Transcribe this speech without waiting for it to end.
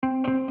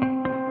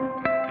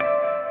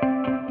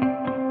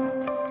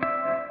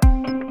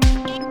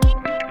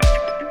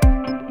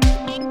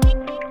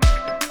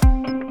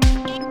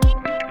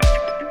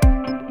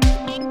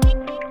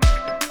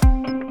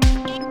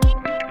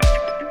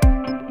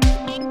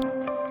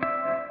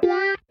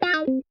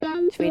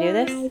Should we do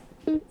this?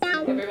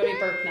 Everybody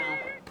burp now.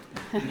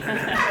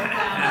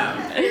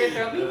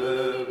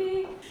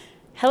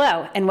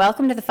 Hello, and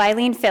welcome to the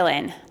Filene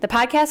Fill-In, the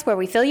podcast where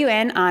we fill you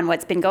in on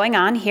what's been going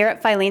on here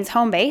at Filene's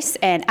home base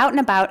and out and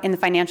about in the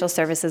financial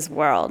services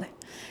world.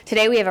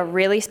 Today we have a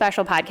really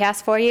special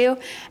podcast for you,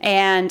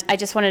 and I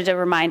just wanted to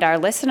remind our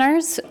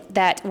listeners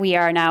that we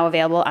are now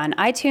available on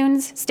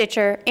iTunes,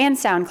 Stitcher, and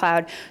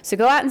SoundCloud, so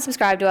go out and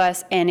subscribe to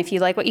us, and if you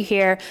like what you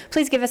hear,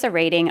 please give us a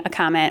rating, a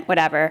comment,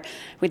 whatever.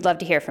 We'd love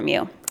to hear from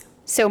you.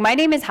 So my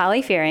name is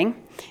Holly Fearing,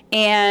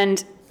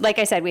 and like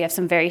I said, we have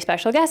some very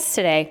special guests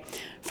today.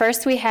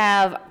 First, we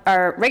have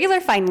our regular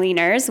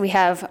Fileners. We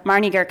have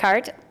Marnie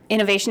Gerkart,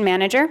 Innovation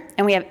Manager,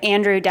 and we have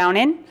Andrew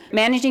Downen,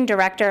 Managing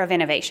Director of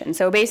Innovation.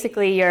 So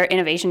basically your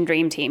innovation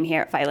dream team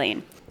here at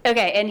Filene.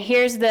 Okay, and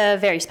here's the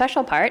very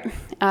special part.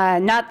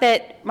 Not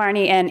that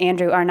Marnie and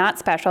Andrew are not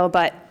special,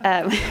 but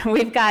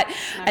we've got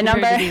a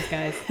number. These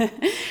guys.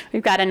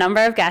 We've got a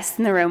number of guests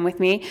in the room with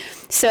me,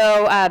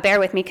 so bear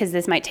with me because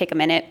this might take a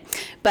minute.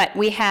 But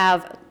we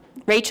have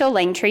Rachel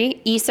Langtree,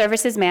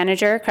 E-Services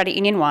Manager, Credit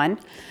Union One.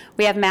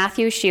 We have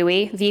Matthew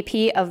Shuey,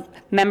 VP of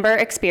Member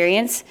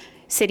Experience,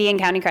 City and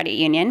County Credit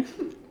Union.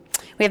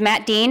 We have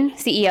Matt Dean,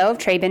 CEO of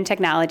Trabin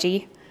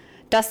Technology,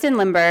 Dustin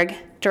Limburg,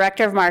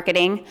 Director of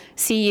Marketing,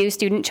 CU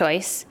Student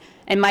Choice,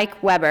 and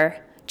Mike Weber,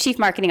 Chief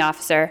Marketing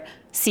Officer,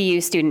 CU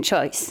Student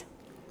Choice.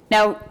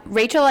 Now,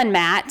 Rachel and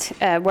Matt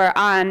were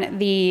on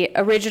the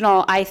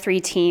original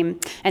i3 team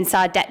and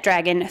saw Debt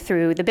Dragon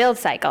through the build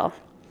cycle.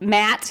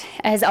 Matt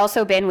has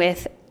also been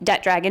with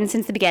Debt Dragon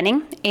since the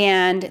beginning,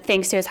 and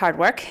thanks to his hard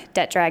work,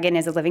 Debt Dragon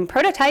is a living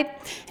prototype,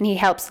 and he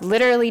helps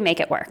literally make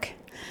it work.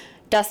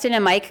 Dustin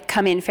and Mike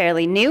come in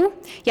fairly new,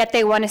 yet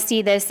they want to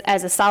see this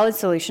as a solid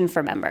solution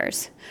for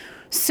members.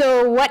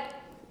 So what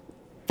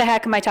the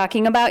heck am I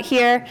talking about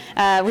here?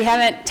 We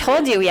haven't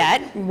told you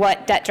yet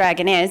what Debt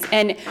Dragon is,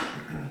 and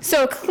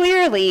so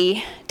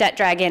clearly Debt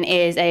Dragon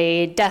is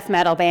a death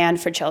metal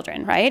band for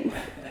children, right?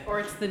 Or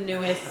it's the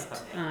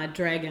newest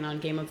dragon on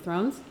Game of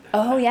Thrones.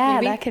 Oh yeah,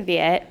 Maybe? that could be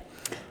it.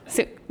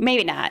 So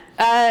maybe not.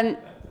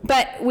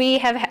 But we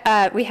have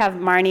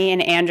Marnie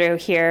and Andrew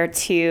here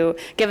to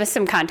give us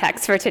some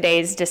context for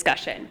today's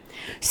discussion.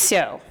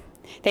 So,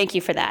 thank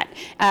you for that.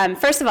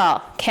 First of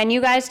all, can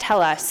you guys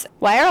tell us,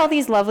 why are all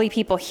these lovely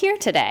people here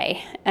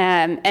today?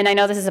 And I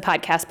know this is a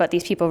podcast, but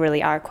these people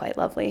really are quite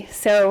lovely.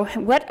 So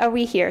what are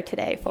we here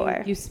today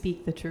for? You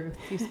speak the truth.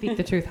 You speak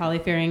the truth, Holly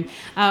Fearing.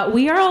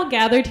 We are all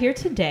gathered here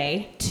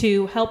today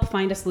to help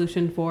find a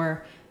solution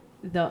for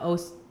the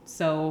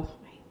so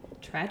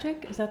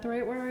tragic, is that the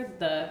right word?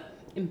 The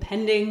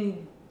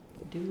impending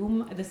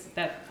doom.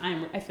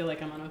 I feel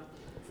like I'm on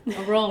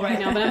a roll right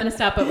now, but I'm going to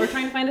stop. But we're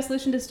trying to find a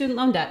solution to student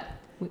loan debt.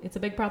 It's a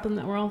big problem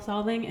that we're all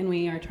solving, and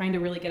we are trying to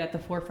really get at the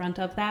forefront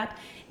of that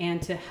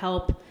and to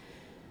help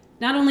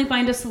not only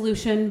find a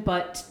solution,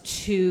 but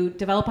to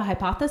develop a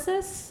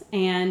hypothesis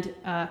and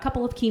a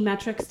couple of key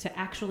metrics to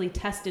actually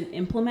test and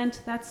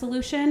implement that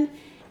solution.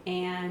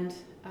 And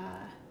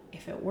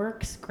if it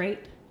works,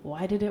 great.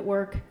 Why did it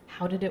work?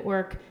 How did it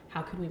work?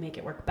 How can we make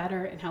it work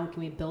better? And how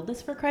can we build this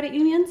for credit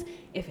unions?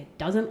 If it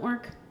doesn't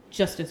work,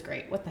 just as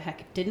great. What the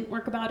heck didn't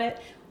work about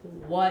it?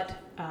 What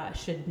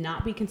should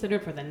not be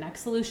considered for the next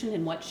solution,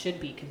 and what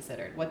should be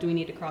considered? What do we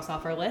need to cross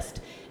off our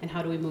list, and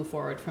how do we move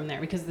forward from there?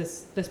 Because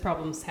this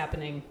problem's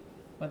happening,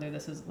 whether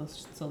this is the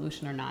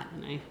solution or not,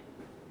 and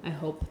I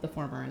hope the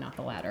former and not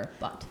the latter.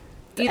 But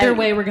either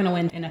way, we're going to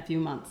win in a few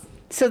months.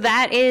 So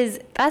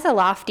that's a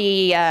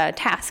lofty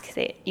task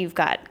that you've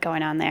got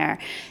going on there.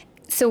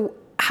 So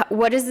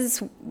where does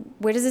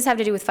this have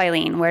to do with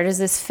Filene? Where does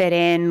this fit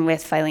in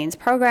with Filene's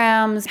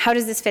programs? How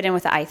does this fit in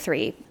with the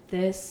i3?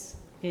 This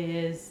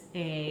is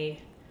an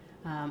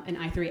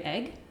i3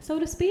 egg, so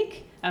to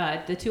speak.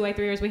 The two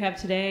i3ers we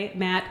have today,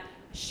 Matt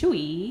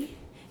Shuey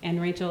and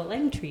Rachel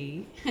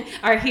Langtree,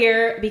 are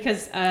here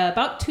because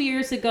about 2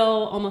 years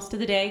ago, almost to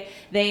the day,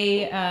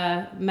 they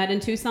met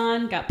in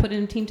Tucson, got put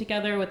in a team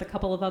together with a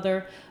couple of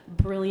other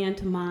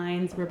brilliant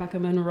minds, Rebecca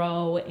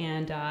Monroe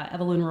and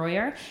Evelyn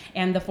Royer,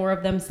 and the four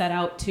of them set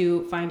out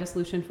to find a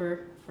solution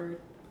for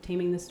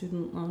taming the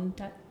student loan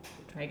debt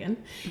dragon.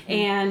 Mm-hmm.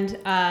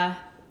 And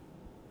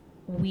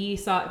we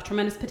saw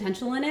tremendous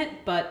potential in it,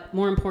 but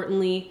more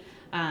importantly,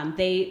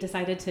 they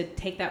decided to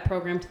take that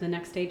program to the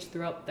next stage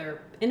throughout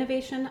their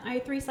innovation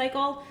i3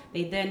 cycle.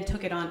 They then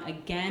took it on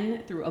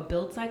again through a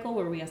build cycle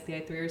where we asked the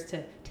i3ers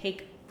to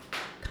take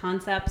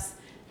concepts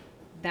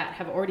that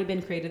have already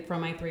been created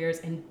from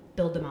i3ers and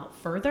build them out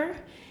further.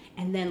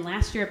 And then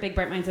last year at Big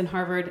Bright Minds in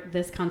Harvard,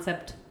 this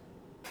concept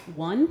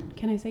won.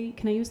 Can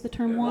I use the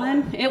term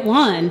won? It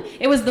won.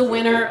 It was the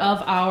winner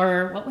of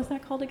our, what was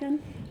that called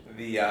again?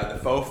 The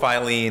Faux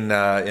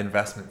Filene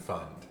Investment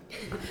Fund.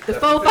 The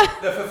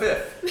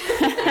fifth.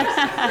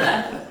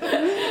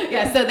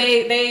 Yeah, so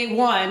they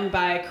won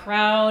by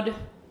crowd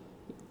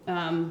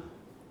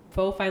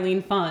faux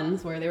Filene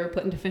funds where they were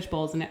put into fish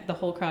bowls, and the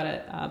whole crowd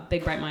at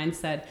Big Bright Minds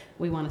said,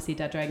 we want to see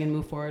Dead Dragon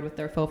move forward with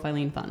their faux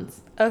Filene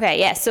funds. Okay,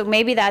 yeah, so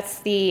maybe that's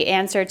the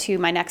answer to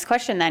my next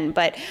question then,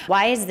 but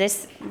why is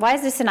this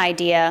an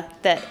idea,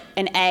 that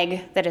an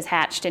egg that is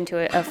hatched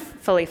into a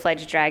fully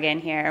fledged dragon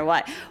here?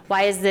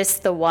 Why is this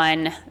the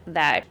one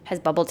that has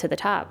bubbled to the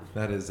top?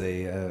 That is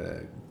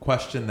a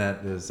question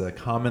that is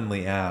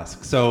commonly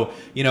asked. So,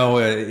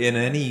 in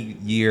any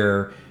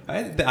year,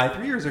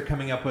 3 years are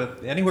coming up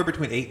with anywhere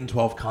between 8 and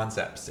 12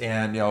 concepts.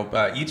 And,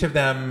 each of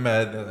them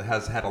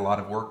has had a lot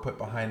of work put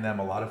behind them,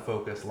 a lot of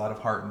focus, a lot of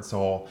heart and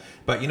soul.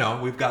 But,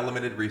 we've got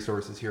limited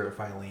resources here at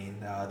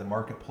Filene. The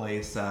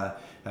marketplace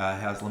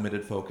has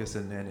limited focus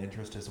and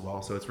interest as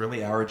well. So it's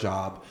really our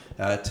job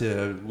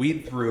to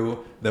weed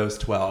through those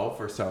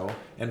 12 or so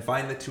and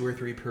find the 2 or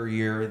 3 per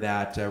year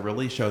that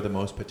really show the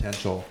most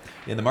potential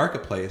in the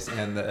marketplace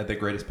and the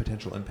greatest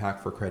potential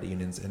impact for credit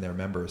unions and their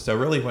members. So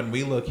really, when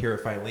we look here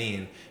at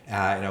Filene,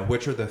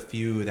 which are the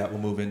few that will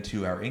move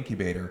into our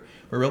incubator,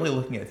 we're really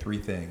looking at 3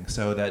 things.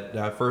 So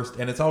that first,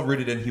 and it's all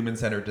rooted in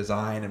human-centered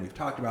design, and we've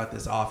talked about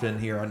this often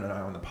here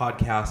on the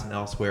podcast and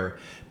elsewhere,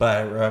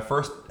 but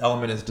first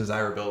element is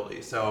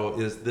desirability. So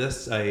is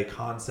this a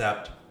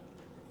concept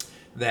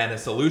then a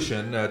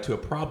solution to a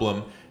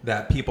problem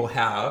that people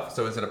have?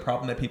 So is it a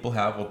problem that people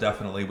have? Well,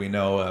 definitely. We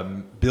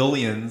know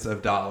billions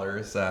of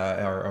dollars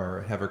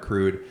have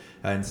accrued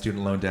in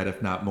student loan debt,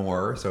 if not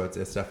more. So it's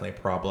definitely a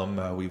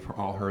problem. We've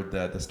all heard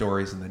the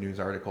stories in the news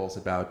articles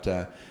about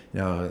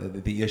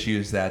the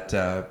issues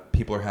that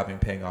people are having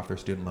paying off their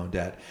student loan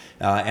debt.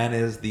 And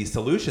is the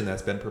solution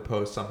that's been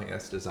proposed something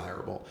that's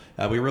desirable?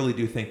 We really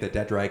do think that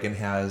Dead Dragon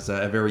has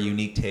a very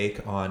unique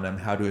take on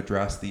how to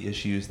address the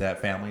issues that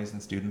families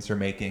and students are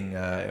making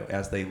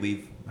as they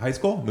leave high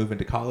school, move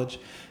into college,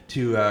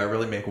 to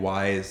really make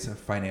wise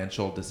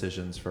financial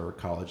decisions for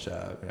college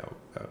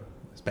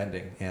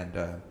spending and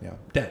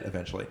debt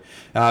eventually.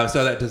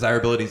 So that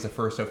desirability is the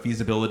first. So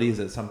feasibility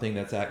is something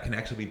that can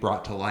actually be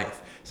brought to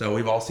life. So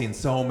we've all seen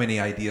so many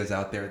ideas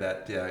out there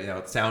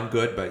that sound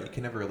good, but you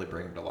can never really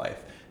bring them to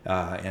life.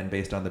 And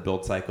based on the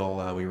build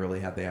cycle, we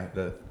really have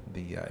the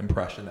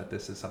impression that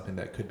this is something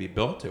that could be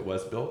built. It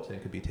was built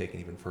and could be taken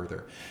even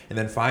further. And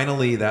then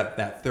finally,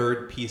 that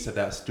third piece of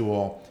that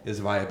stool is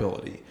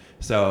viability.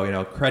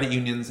 So, credit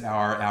unions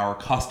are our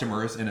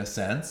customers in a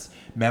sense.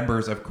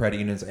 Members of credit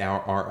unions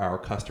are our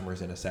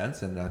customers in a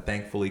sense. And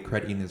thankfully,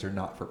 credit unions are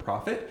not for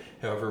profit.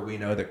 However, we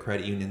know that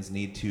credit unions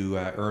need to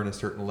earn a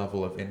certain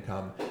level of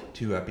income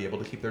to be able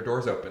to keep their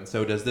doors open.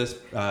 So does this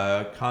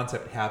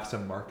concept have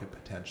some market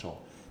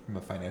potential from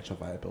a financial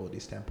viability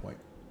standpoint?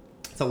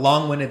 It's a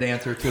long-winded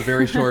answer to a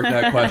very short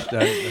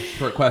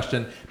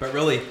question, but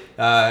really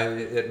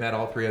it met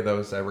all 3 of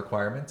those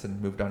requirements and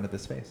moved on to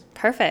this phase.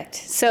 Perfect.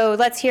 So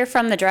let's hear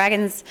from the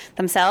dragons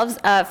themselves.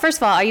 First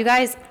of all,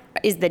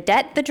 is the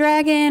debt the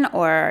dragon,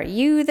 or are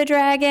you the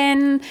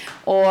dragon,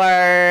 or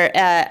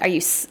are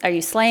you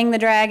slaying the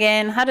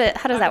dragon? How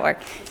does that work?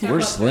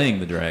 We're slaying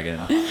the dragon.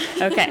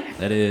 Okay.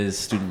 That is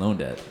student loan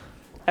debt.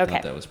 Okay.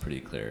 Thought that was pretty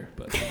clear,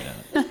 but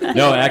yeah.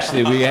 No,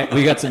 actually,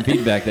 we got some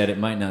feedback that it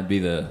might not be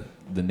the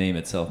name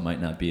itself might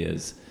not be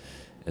as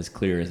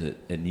clear as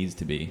it needs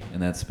to be,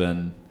 and that's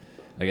been,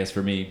 I guess,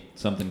 for me,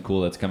 something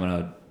cool that's coming out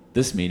of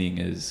this meeting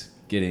is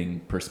getting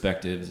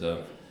perspectives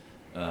of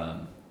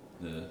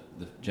the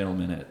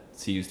gentleman at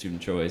CU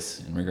Student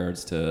Choice in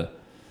regards to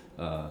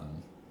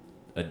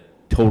a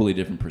totally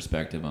different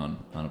perspective on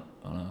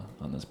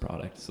this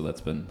product. So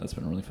that's been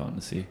really fun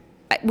to see.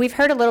 We've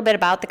heard a little bit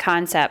about the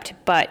concept,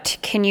 but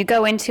can you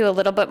go into a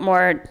little bit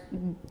more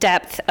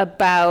depth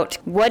about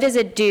what does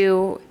it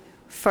do,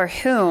 for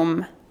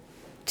whom,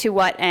 to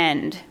what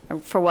end, or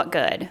for what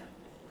good?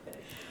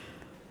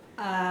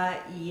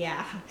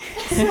 Yeah.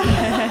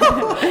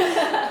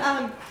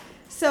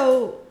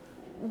 So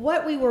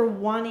what we were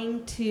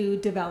wanting to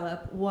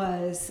develop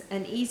was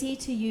an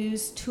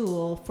easy-to-use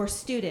tool for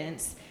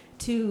students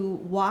to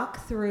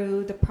walk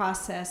through the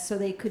process so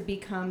they could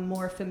become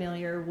more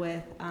familiar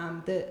with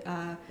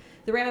the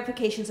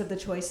ramifications of the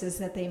choices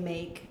that they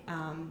make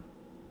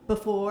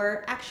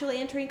before actually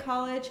entering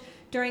college,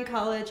 during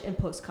college, and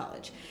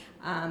post-college.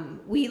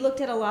 We looked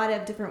at a lot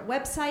of different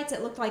websites.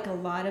 It looked like a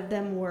lot of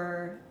them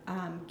were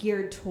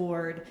geared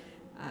toward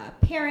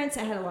parents.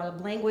 It had a lot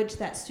of language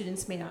that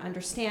students may not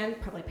understand.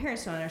 Probably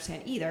parents don't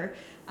understand either.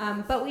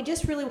 But we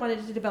just really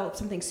wanted to develop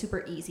something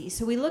super easy.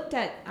 So we looked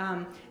at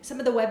some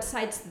of the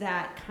websites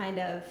that kind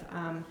of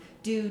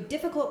do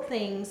difficult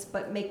things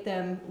but make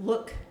them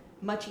look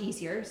much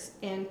easier.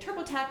 And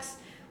TurboTax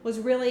was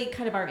really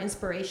kind of our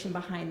inspiration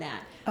behind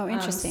that. Oh,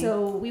 interesting.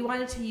 So we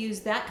wanted to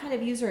use that kind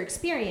of user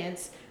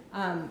experience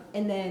and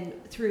then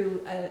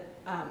through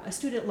a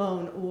student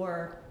loan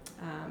or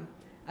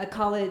a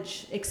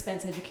college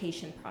expense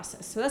education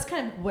process. So that's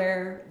kind of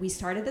where we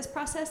started this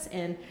process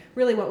and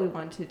really what we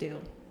wanted to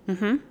do.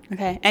 Mm-hmm.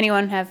 Okay.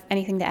 Anyone have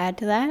anything to add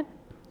to that?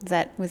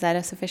 Was that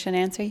a sufficient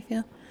answer, you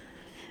feel?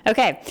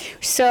 Okay.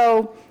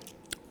 So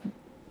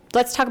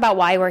let's talk about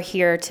why we're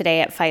here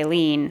today at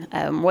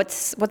Filene.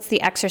 What's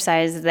the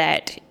exercise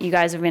that you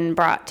guys have been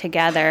brought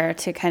together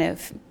to kind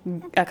of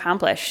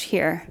accomplish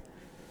here?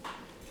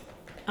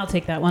 I'll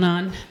take that one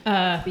on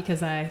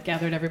because I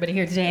gathered everybody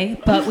here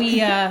today. But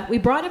we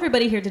brought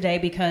everybody here today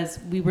because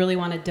we really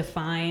want to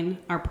define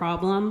our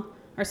problem,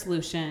 our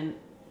solution,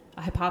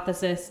 a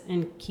hypothesis,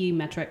 and key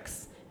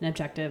metrics and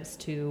objectives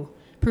to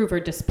prove or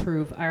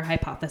disprove our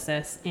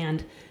hypothesis.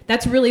 And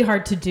that's really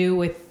hard to do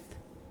with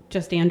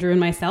just Andrew and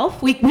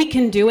myself. We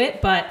can do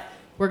it, but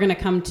we're going to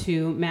come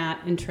to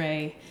Matt and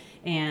Trey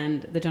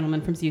and the gentleman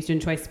from CU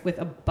Student Choice with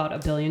about 1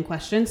 billion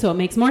questions. So it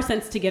makes more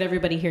sense to get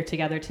everybody here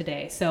together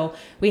today. So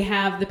we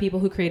have the people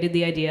who created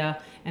the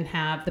idea and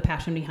have the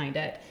passion behind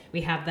it.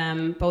 We have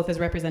them both as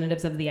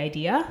representatives of the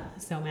idea.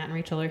 So Matt and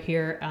Rachel are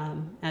here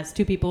as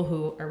two people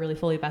who are really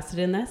fully vested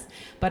in this,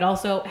 but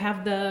also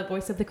have the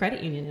voice of the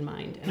credit union in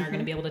mind and are going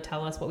to be able to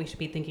tell us what we should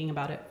be thinking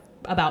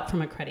about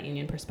from a credit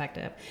union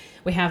perspective.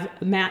 We have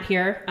Matt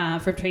here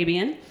from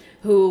Trabian,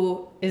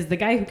 who is the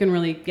guy who can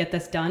really get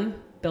this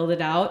done, build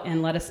it out,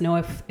 and let us know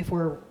if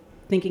we're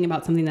thinking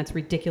about something that's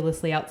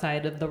ridiculously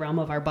outside of the realm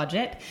of our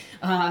budget,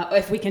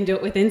 if we can do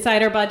it with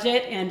inside our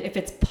budget, and if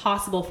it's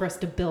possible for us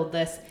to build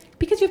this.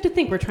 Because you have to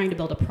think, we're trying to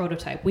build a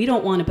prototype. We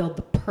don't want to build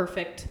the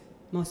perfect,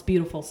 most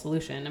beautiful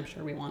solution. I'm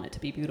sure we want it to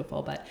be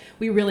beautiful, but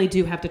we really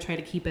do have to try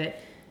to keep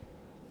it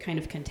kind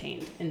of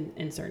contained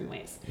in certain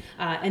ways.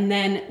 And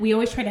then we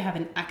always try to have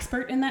an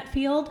expert in that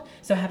field.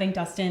 So having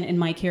Dustin and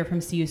Mike here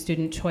from CU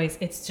Student Choice,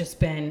 it's just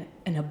been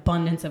an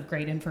abundance of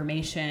great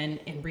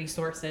information and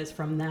resources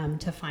from them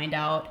to find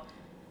out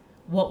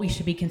what we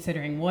should be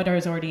considering, what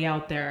is already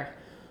out there.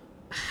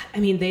 I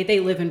mean, they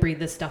live and breathe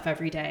this stuff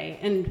every day.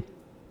 And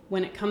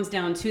when it comes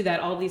down to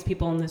that, all these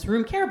people in this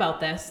room care about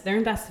this. They're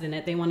invested in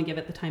it. They want to give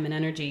it the time and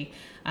energy.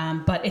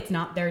 But it's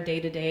not their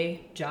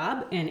day-to-day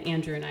job. And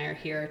Andrew and I are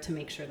here to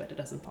make sure that it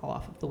doesn't fall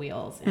off of the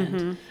wheels.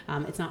 And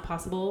it's not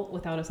possible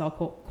without us all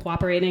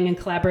cooperating and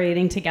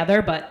collaborating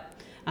together. But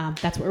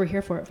that's what we're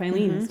here for at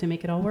Filene, is to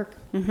make it all work.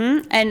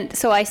 And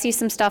so I see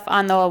some stuff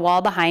on the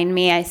wall behind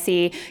me. I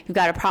see you've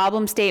got a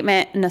problem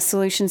statement and a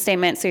solution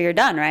statement. So you're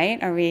done,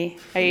 right? Are you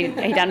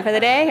done for the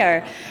day,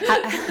 or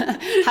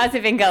how's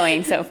it been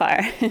going so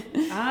far?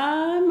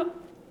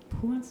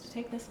 Who wants to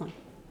take this one?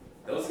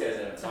 Those guys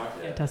haven't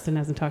talked yet. Dustin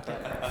hasn't talked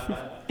yet.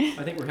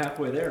 I think we're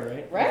halfway there,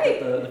 right? Right.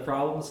 The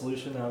problem,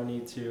 solution. Now we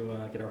need to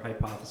get our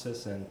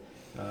hypothesis and,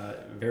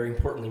 very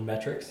importantly,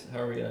 metrics. How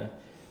are we going to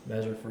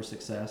measure for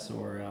success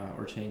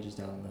or changes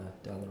down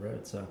the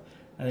road? So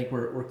I think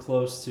we're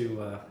close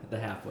to the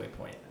halfway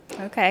point.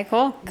 Okay,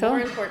 cool.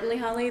 More importantly,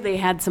 Holly, they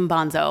had some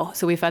bonzo,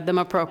 so we fed them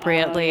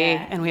appropriately,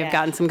 and we have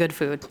gotten some good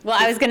food. Well,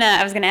 I was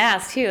gonna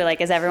ask too.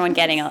 Like, is everyone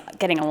getting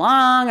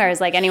along, or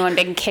is like anyone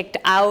being kicked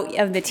out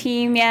of the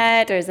team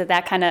yet, or is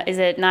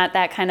it not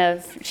that kind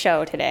of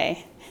show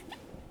today?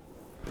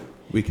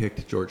 We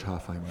kicked George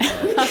Hoffheimer.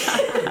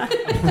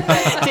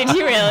 Did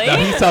you really? No,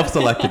 he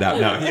self-selected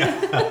out. No,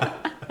 yeah.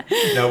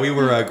 No, we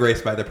were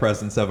graced by the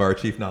presence of our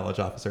chief knowledge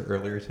officer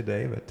earlier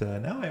today, but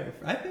no,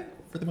 I think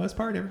for the most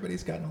part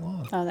everybody's gotten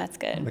along. Oh, that's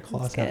good. The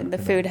claws That's good. haven't The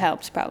come food out.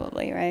 helps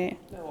probably, right?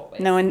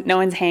 No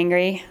one's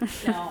hangry.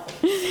 No.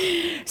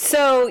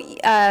 So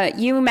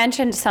you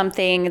mentioned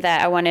something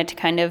that I wanted to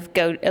kind of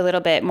go a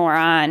little bit more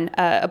on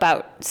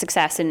about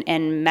success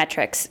and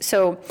metrics.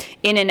 So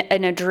in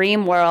a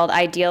dream world,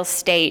 ideal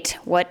state,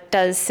 what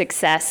does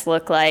success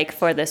look like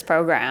for this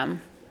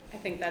program? I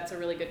think that's a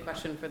really good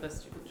question for the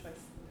student choice.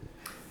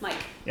 Mike.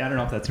 Yeah, I don't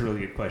know if that's a really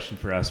good question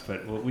for us,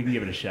 but we can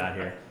give it a shot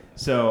here.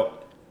 So,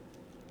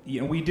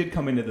 we did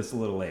come into this a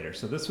little later.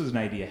 So this was an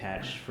idea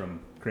hatched from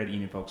credit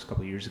union folks a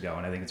couple of years ago,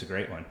 and I think it's a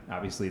great one.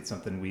 Obviously, it's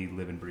something we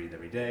live and breathe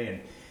every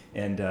day,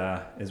 and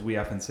as we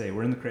often say,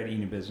 we're in the credit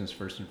union business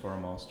first and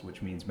foremost,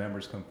 which means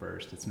members come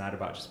first. It's not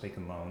about just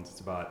making loans.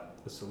 It's about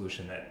a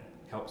solution that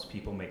helps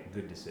people make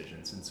good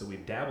decisions. And so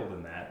we've dabbled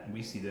in that, and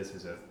we see this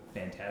as a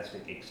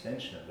fantastic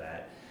extension of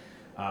that.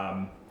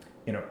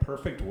 In a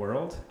perfect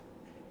world,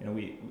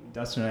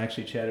 Dustin and I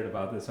actually chatted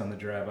about this on the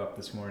drive up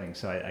this morning,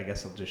 so I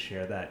guess I'll just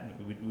share that.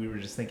 We were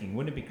just thinking,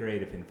 wouldn't it be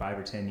great if in 5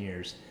 or 10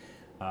 years,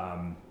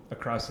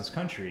 across this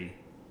country,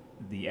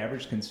 the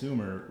average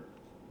consumer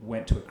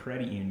went to a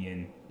credit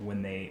union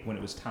when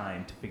it was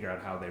time to figure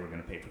out how they were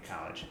going to pay for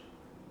college?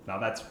 Now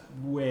that's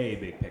way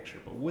big picture,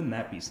 but wouldn't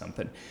that be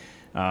something?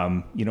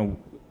 The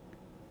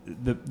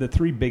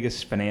 3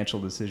 biggest financial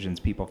decisions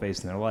people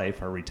face in their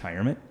life are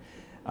retirement,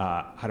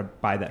 how to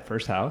buy that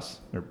first house,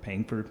 or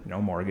paying for a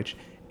mortgage,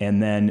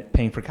 and then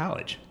paying for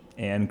college.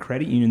 And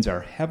credit unions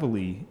are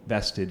heavily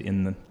vested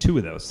in the 2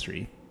 of those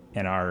 3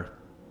 and are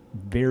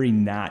very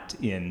not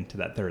into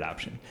that third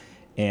option.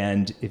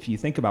 And if you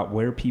think about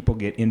where people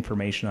get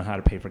information on how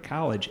to pay for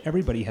college,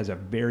 everybody has a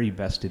very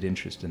vested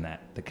interest in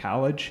that. The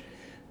college,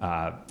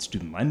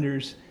 student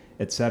lenders,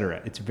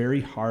 etc. It's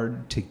very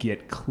hard to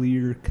get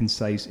clear,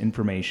 concise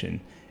information.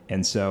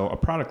 And so a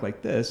product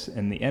like this,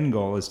 and the end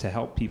goal is to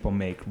help people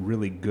make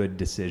really good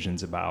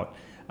decisions about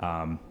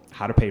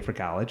how to pay for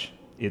college.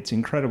 It's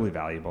incredibly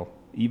valuable.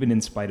 Even in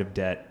spite of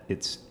debt,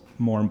 it's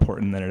more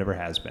important than it ever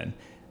has been.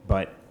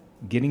 But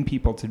getting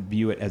people to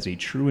view it as a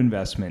true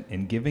investment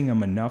and giving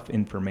them enough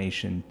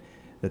information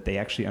that they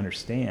actually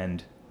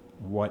understand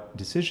what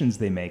decisions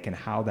they make and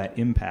how that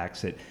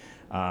impacts it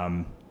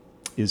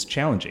is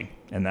challenging.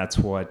 And that's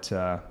what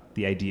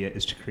the idea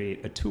is, to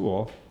create a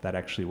tool that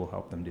actually will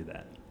help them do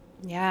that.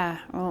 Yeah.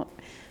 Well,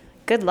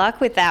 good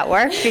luck with that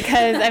work,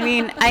 because I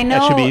mean, I know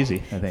That should be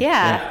easy, I think.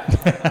 Yeah.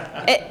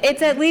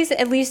 It's at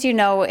least you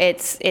know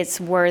it's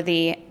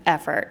worthy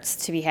efforts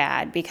to be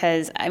had,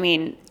 because I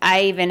mean,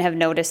 I even have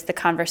noticed the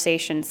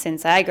conversation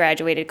since I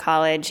graduated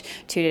college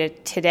to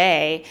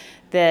today,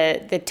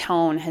 the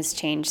tone has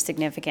changed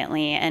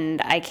significantly,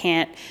 and I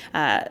can't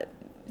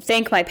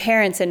thank my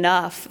parents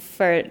enough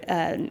for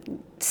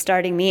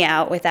starting me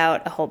out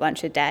without a whole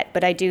bunch of debt.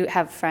 But I do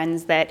have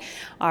friends that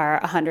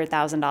are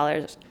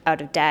 $100,000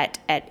 out of debt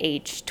at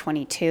age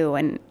 22,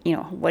 and you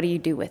know, what do you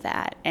do with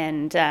that?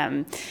 And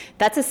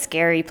that's a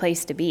scary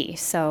place to be.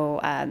 So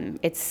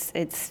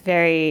it's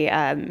very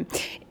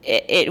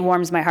it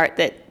warms my heart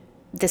that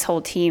this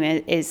whole team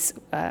is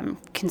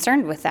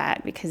concerned with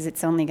that, because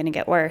it's only going to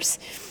get worse.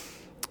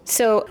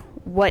 So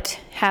what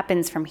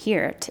happens from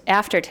here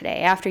after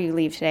today? After you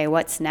leave today,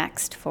 what's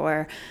next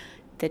for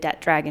the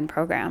Debt Dragon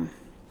program?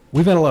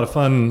 We've had a lot of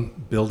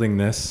fun building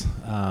this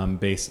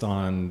based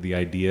on the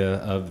idea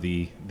of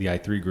the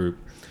I3 group.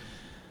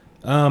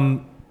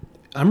 I'm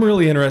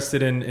really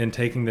interested in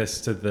taking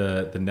this to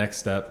the next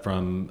step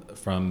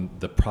from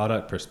the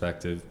product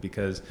perspective,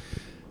 because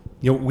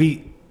you know,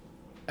 we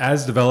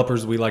as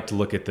developers, we like to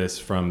look at this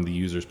from the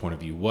user's point of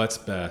view. What's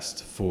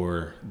best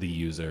for the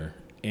user?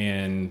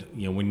 And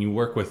you know, when you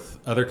work with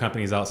other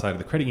companies outside of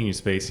the credit union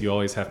space, you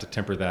always have to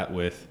temper that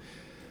with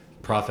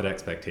profit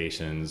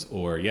expectations,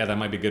 or yeah, that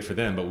might be good for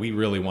them, but we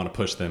really want to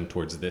push them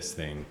towards this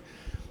thing.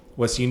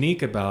 What's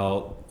unique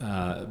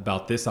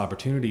about this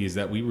opportunity is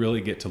that we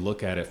really get to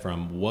look at it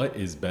from what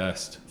is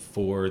best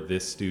for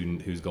this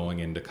student who's going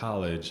into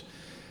college,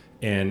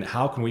 and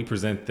how can we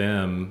present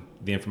them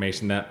the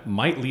information that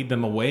might lead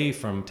them away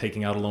from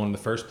taking out a loan in the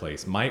first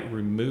place, might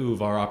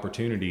remove our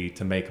opportunity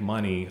to make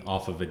money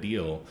off of a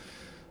deal,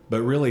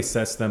 but really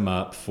sets them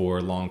up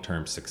for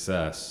long-term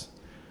success.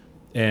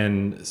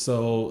 And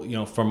so, you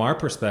know, from our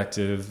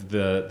perspective,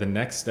 the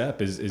next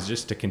step is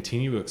just to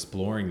continue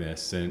exploring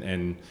this,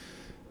 and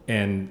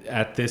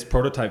at this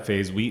prototype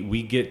phase,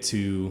 we get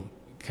to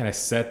kind of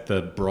set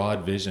the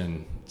broad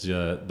vision,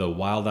 the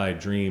wild-eyed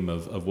dream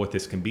of what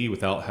this can be,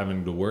 without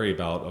having to worry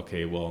about,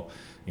 okay, well,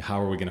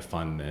 how are we going to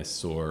fund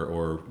this,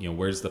 or you know,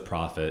 where's the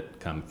profit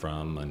come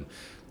from,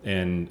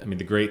 and I mean,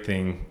 the great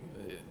thing,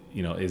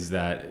 you know, is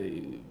that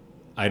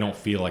I don't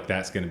feel like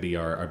that's going to be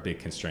our big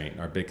constraint.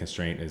 Our big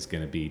constraint is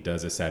going to be,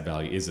 does this add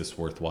value? Is this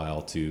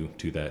worthwhile to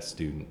that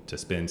student to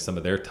spend some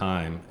of their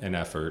time and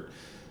effort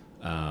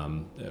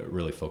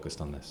really focused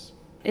on this?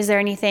 Is there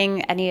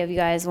anything any of you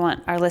guys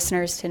want our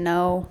listeners to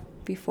know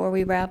before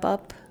we wrap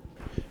up?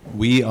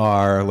 We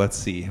are, let's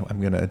see,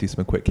 I'm going to do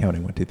some quick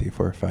counting. 1, 2, 3,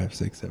 4, 5,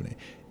 6, 7,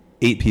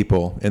 8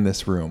 people in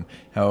this room.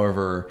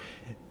 However,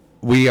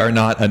 we are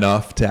not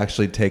enough to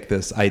actually take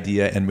this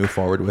idea and move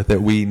forward with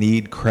it. We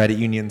need credit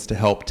unions to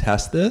help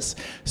test this.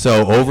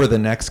 So over the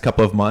next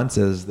couple of months,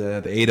 as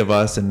the 8 of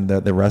us and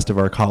the rest of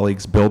our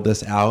colleagues build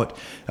this out,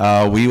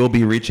 we will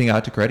be reaching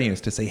out to credit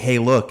unions to say, hey,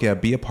 look,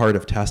 be a part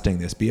of testing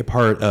this. Be a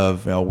part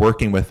of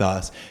working with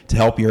us to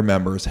help your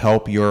members,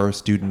 help your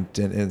students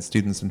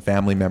and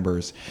family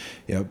members,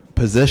 you know,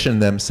 position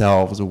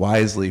themselves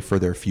wisely for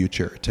their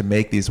future, to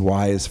make these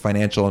wise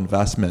financial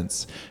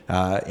investments.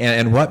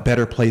 And what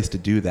better place to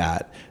do that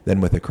than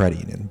with a credit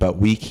union? But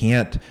we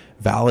can't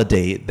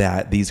validate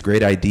that these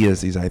great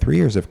ideas these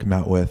I3ers have come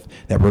out with,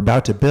 that we're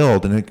about to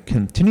build and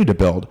continue to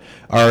build,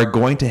 are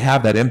going to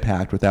have that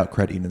impact without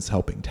credit unions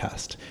helping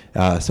test.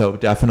 So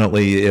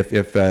definitely,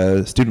 if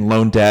student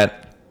loan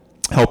debt,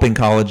 helping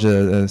college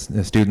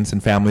students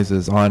and families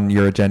is on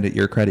your agenda at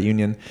your credit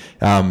union,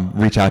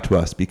 reach out to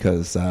us,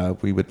 because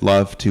we would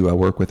love to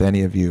work with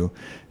any of you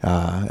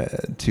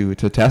to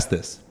test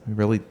this. We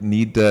really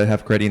need to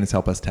have credit unions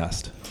help us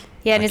test.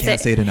 Yeah, and I can't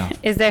say it enough.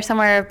 Is there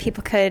somewhere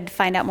people could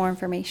find out more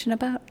information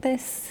about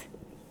this?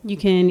 You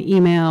can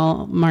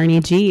email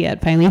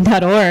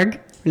marnieg@filene.org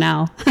for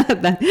now.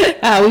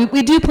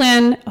 We do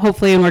plan,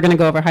 hopefully, and we're going to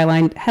go over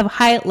have a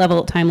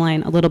high-level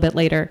timeline a little bit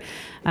later,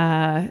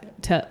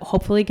 to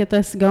hopefully get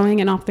this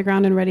going and off the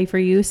ground and ready for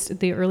use at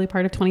the early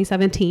part of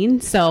 2017.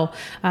 So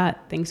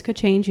things could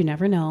change. You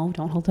never know.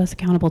 Don't hold us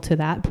accountable to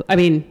that. I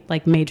mean,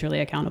 like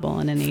majorly accountable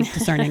in any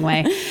discerning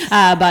way.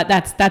 But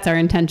that's our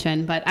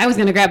intention. But I was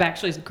going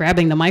to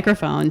grabbing the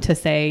microphone to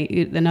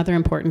say another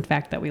important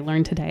fact that we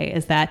learned today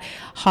is that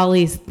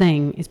Holly's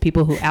thing is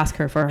people who ask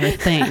her for her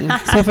thing.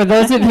 So for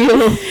those of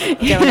you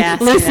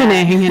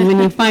listening, and when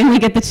you finally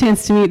get the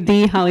chance to meet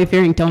the Holly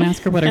Fearing, don't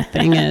ask her what her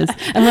thing is,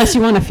 unless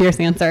you want a fierce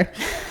answer.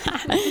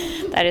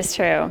 That is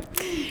true.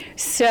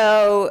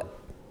 So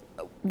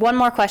one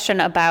more question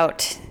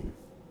about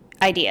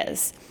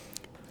ideas.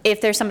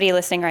 If there's somebody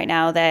listening right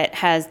now that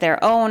has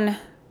their own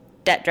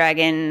Debt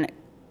Dragon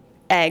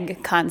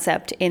egg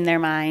concept in their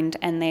mind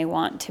and they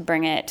want to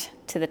bring it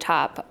to the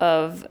top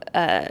of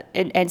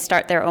and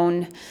start their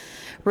own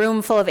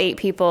room full of 8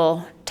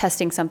 people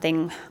testing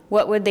something,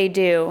 what would they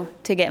do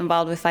to get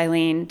involved with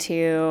Filene,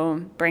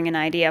 to bring an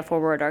idea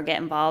forward, or get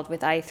involved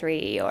with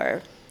i3,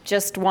 or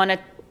just want to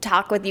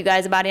talk with you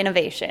guys about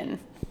innovation?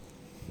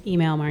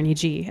 Email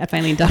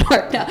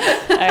marnieg@filene.org. No.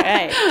 All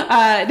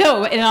right.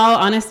 No, in all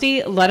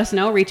honesty, let us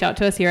know. Reach out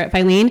to us here at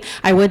Filene.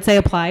 I would say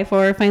apply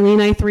for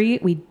Filene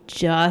i3. We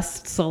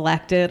just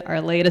selected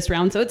our latest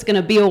round, so it's going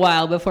to be a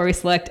while before we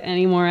select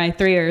any more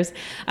i3ers.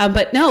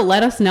 But no,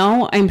 let us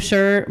know. I'm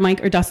sure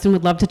Mike or Dustin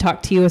would love to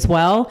talk to you as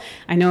well.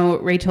 I know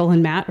Rachel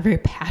and Matt are very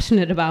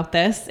passionate about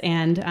this,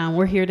 and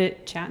we're here to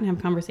chat and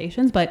have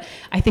conversations. But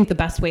I think the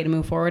best way to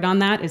move forward on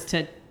that is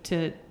to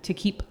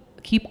keep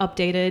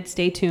updated,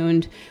 stay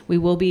tuned. We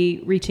will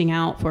be reaching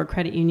out for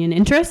credit union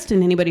interest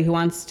and anybody who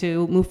wants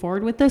to move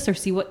forward with this or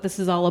see what this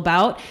is all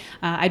about.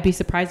 I'd be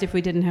surprised if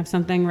we didn't have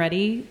something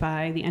ready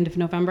by the end of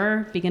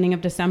November, beginning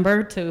of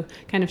December, to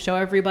kind of show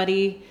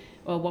everybody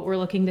what we're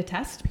looking to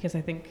test, because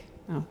I think,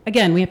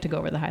 again, we have to go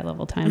over the high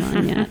level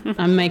timeline yet.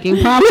 I'm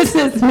making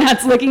promises.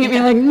 Matt's looking at me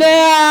like,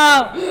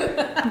 no!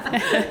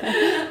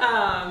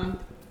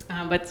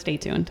 But stay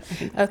tuned. I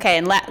think. Okay,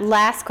 and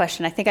last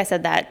question. I think I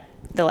said that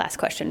the last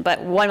question,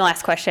 but one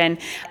last question.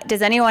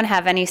 Does anyone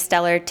have any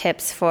stellar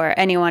tips for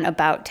anyone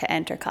about to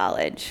enter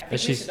college?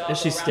 As she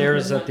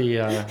stares at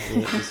the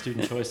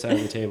student choice side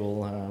of the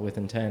table with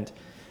intent,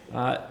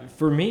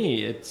 for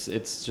me,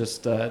 it's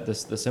just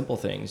the simple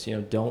things.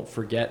 Don't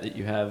forget that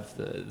you have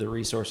the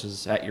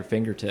resources at your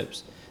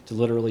fingertips to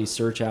literally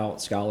search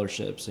out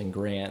scholarships and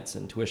grants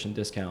and tuition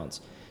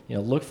discounts.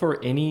 Look for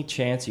any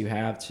chance you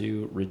have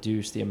to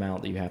reduce the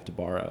amount that you have to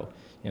borrow.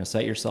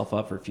 Set yourself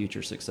up for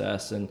future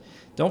success, and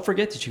don't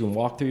forget that you can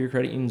walk through your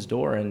credit union's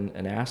door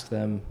and ask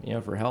them,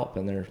 for help,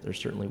 and they're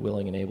certainly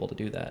willing and able to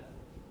do that.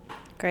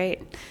 Great.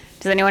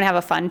 Does anyone have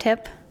a fun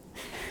tip?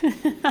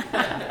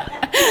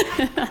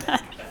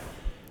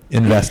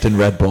 Invest in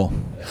Red Bull.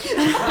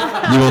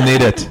 You will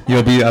need it.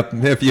 You'll be up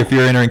if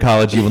you're entering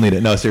college. You will need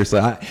it. No,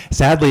 seriously.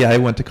 Sadly, I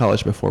went to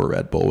college before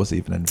Red Bull was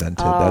even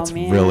invented. Oh, That's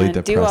man. really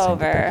depressing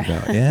Do-over. to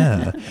think about.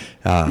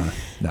 Yeah.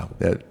 No,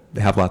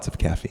 they have lots of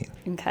caffeine.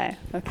 Okay.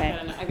 I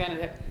got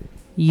it.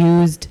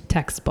 Used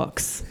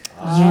textbooks.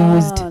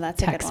 That's a good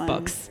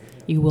textbooks.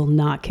 You will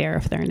not care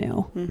if they're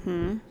new.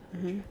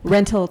 Mm-hmm.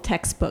 Rental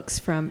textbooks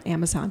from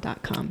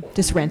Amazon.com.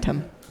 Just rent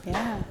them.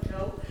 Yeah.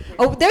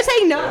 Oh, they're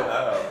saying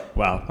no.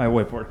 Well, my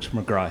wife works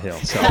McGraw-Hill,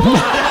 so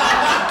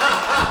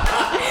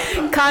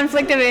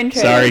Conflict of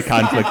interest. sorry,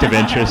 conflict of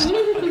interest.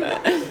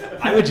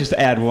 I would just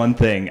add one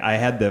thing. I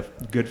had the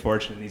good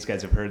fortune, and these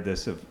guys have heard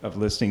this, of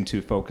listening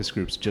to focus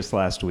groups just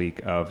last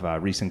week of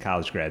recent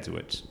college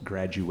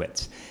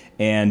graduates,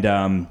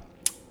 and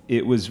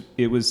it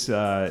was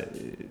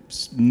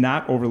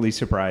not overly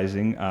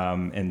surprising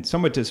and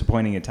somewhat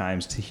disappointing at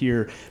times to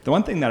hear. The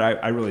one thing that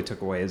I really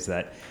took away is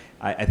that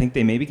I think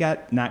they maybe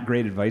got not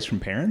great advice from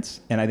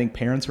parents, and I think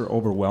parents are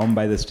overwhelmed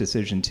by this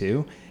decision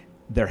too.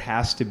 There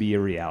has to be a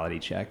reality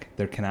check.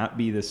 There cannot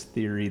be this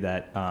theory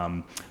that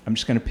I'm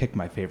just going to pick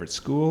my favorite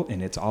school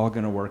and it's all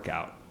going to work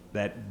out.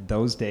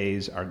 Those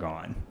days are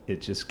gone.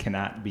 It just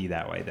cannot be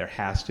that way. There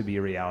has to be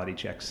a reality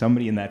check.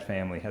 Somebody in that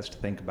family has to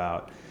think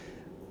about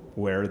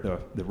where the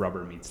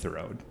rubber meets the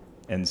road.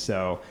 And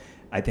so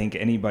I think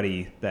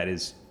anybody that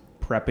is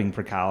prepping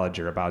for college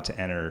or about to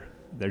enter,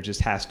 there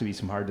just has to be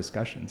some hard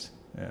discussions.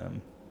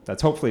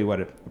 That's hopefully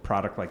what a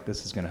product like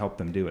this is going to help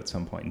them do at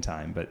some point in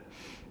time. But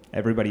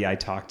everybody I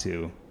talk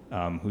to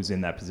who's in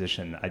that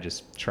position, I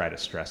just try to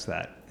stress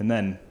that. And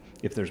then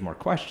if there's more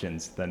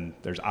questions, then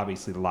there's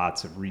obviously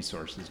lots of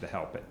resources to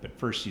help it. But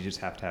first, you just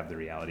have to have the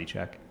reality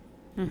check.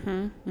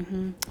 Mm-hmm.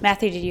 Mm-hmm.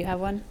 Matthew, did you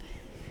have one?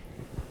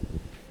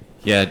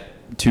 Yeah,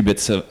 two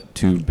bits of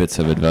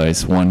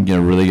advice. One, get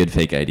a really good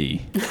fake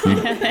ID.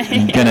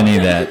 You're gonna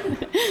need that.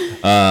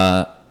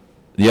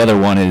 The other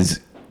one is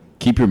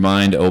keep your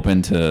mind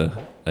open to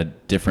a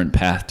different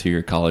path to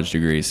your college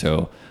degree.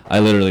 So I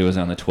literally was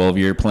on the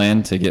 12-year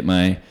plan to get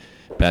my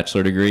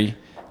bachelor degree,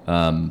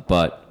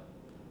 but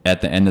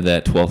at the end of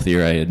that 12th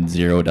year, I had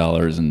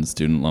 $0 in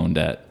student loan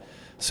debt.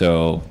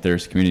 So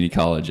there's community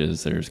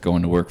colleges, there's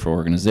going to work for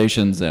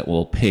organizations that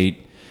will pay,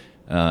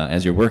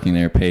 as you're working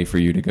there, pay for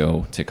you to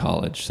go to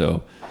college.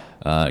 So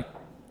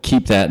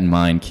keep that in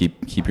mind,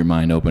 keep your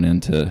mind open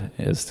into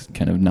as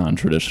kind of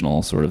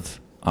non-traditional sort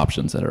of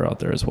options that are out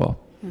there as well.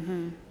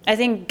 Mm-hmm. I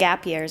think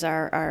gap years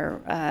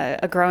are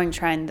a growing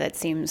trend that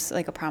seems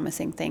like a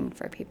promising thing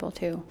for people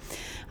too.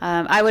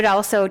 I would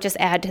also just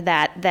add to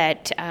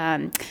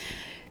that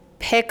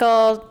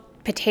pickled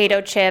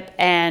potato chip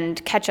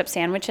and ketchup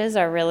sandwiches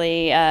are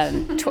really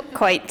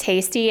quite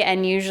tasty,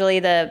 and usually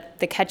the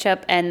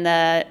ketchup and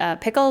the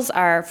pickles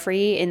are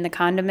free in the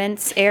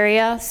condiments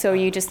area, so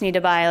you just need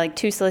to buy like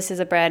 2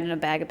 slices of bread and a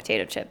bag of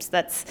potato chips.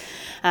 That's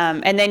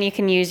and then you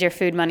can use your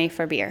food money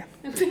for beer.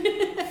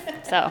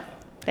 So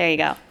There you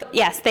go.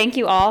 Yes, thank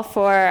you all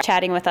for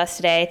chatting with us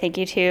today. Thank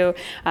you to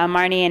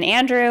Marnie and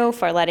Andrew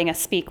for letting us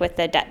speak with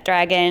the Debt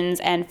Dragons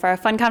and for a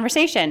fun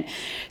conversation.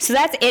 So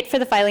that's it for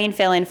the Filene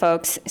Fill-In,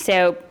 folks.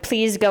 So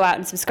please go out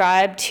and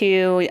subscribe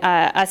to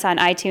us on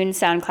iTunes,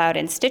 SoundCloud,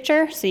 and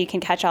Stitcher so you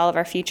can catch all of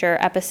our future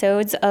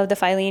episodes of the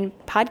Filene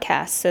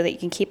podcast so that you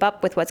can keep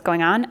up with what's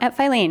going on at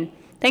Filene.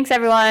 Thanks,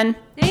 everyone.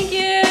 Thank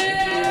you.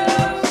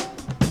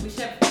 We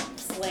should have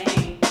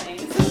slang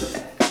things.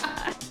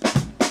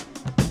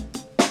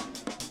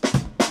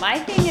 My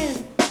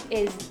thing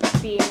is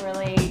being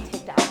really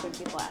ticked off when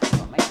people ask